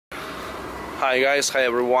Hi guys, hi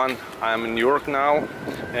everyone. I'm in New York now,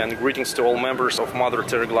 and greetings to all members of Mother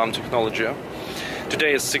Telegram Technology.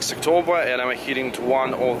 Today is 6th October and I'm heading to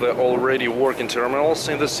one of the already working terminals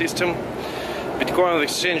in the system. Bitcoin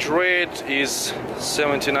exchange rate is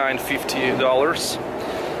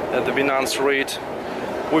 $79.50 at the Binance rate.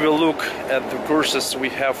 We will look at the courses we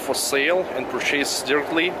have for sale and purchase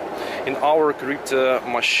directly in our crypto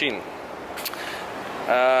machine.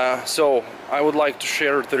 So I would like to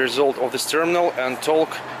share the result of this terminal and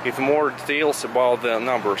talk with more details about the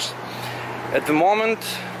numbers. At the moment,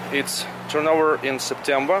 its turnover in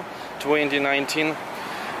September 2019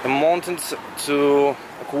 amounted to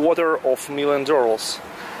 $250,000,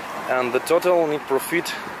 and the total net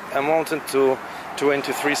profit amounted to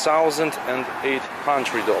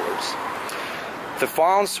 $23,800. The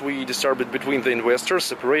funds we distributed between the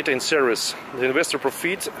investors, operator and service. The investor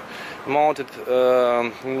profit amounted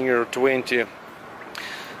near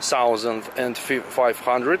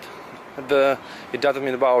 $20,500. It does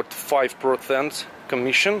mean about 5%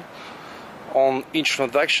 commission on each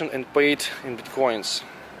transaction and paid in bitcoins.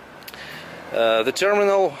 The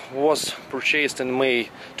terminal was purchased in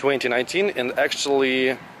May 2019 and actually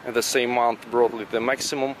in the same month brought the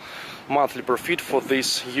maximum monthly profit for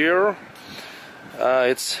this year.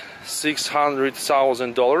 It's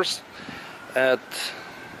 $600,000 at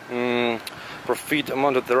profit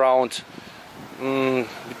amounted around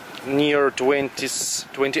near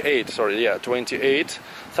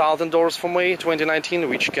 $28,000 for May 2019,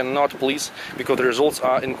 which cannot please because the results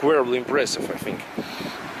are incredibly impressive, I think.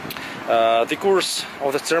 The course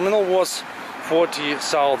of the terminal was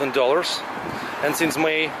 $40,000, and since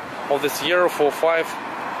May of this year, for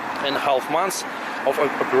 5.5 months of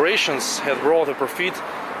operations, has brought a profit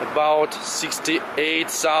about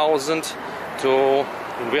 $68,000 to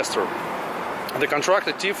investor. The contract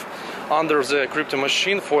active under the crypto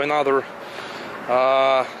machine for another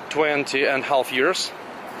 20.5 years.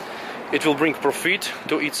 It will bring profit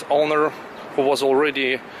to its owner, who was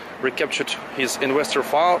already recaptured his investor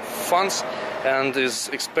funds and is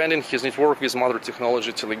expanding his network with Mother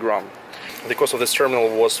Technology Telegram. The cost of this terminal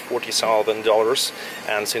was $40,000,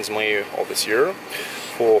 and since May of this year,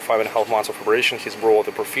 for 5.5 months of operation, he's brought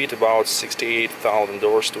the profit about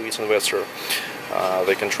 $68,000 to its investor.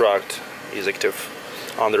 The contract is active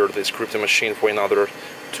under this crypto machine for another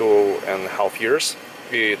 2.5 years.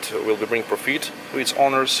 It will bring profit to its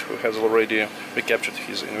owners, who has already recaptured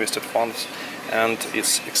his invested funds, and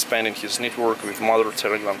it's expanding his network with Mother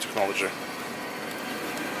Telegram Technology.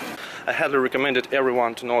 I highly recommended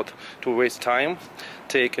everyone to not to waste time,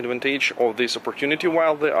 take advantage of this opportunity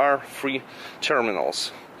while there are free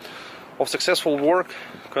terminals. Of successful work,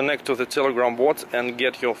 connect to the Telegram bot and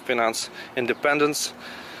get your finance independence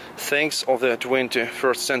thanks of the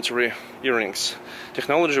 21st century earnings.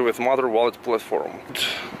 Technology with MotherWallet platform. Good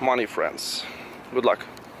money, friends. Good luck.